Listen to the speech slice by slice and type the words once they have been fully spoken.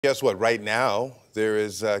Guess what? Right now, there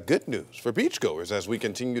is good news for beachgoers as we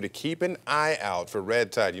continue to keep an eye out for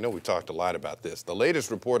red tide. You know, we talked a lot about this. The latest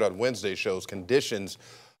report on Wednesday shows conditions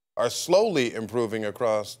are slowly improving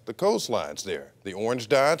across the coastlines there. The orange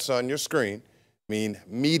dots on your screen mean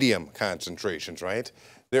medium concentrations, right?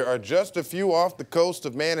 There are just a few off the coast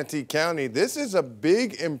of Manatee County. This is a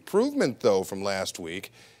big improvement, though, from last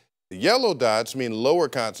week. The yellow dots mean lower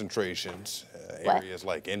concentrations. Areas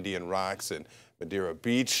like Indian Rocks and Madeira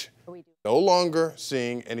Beach, no longer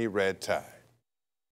seeing any red tide.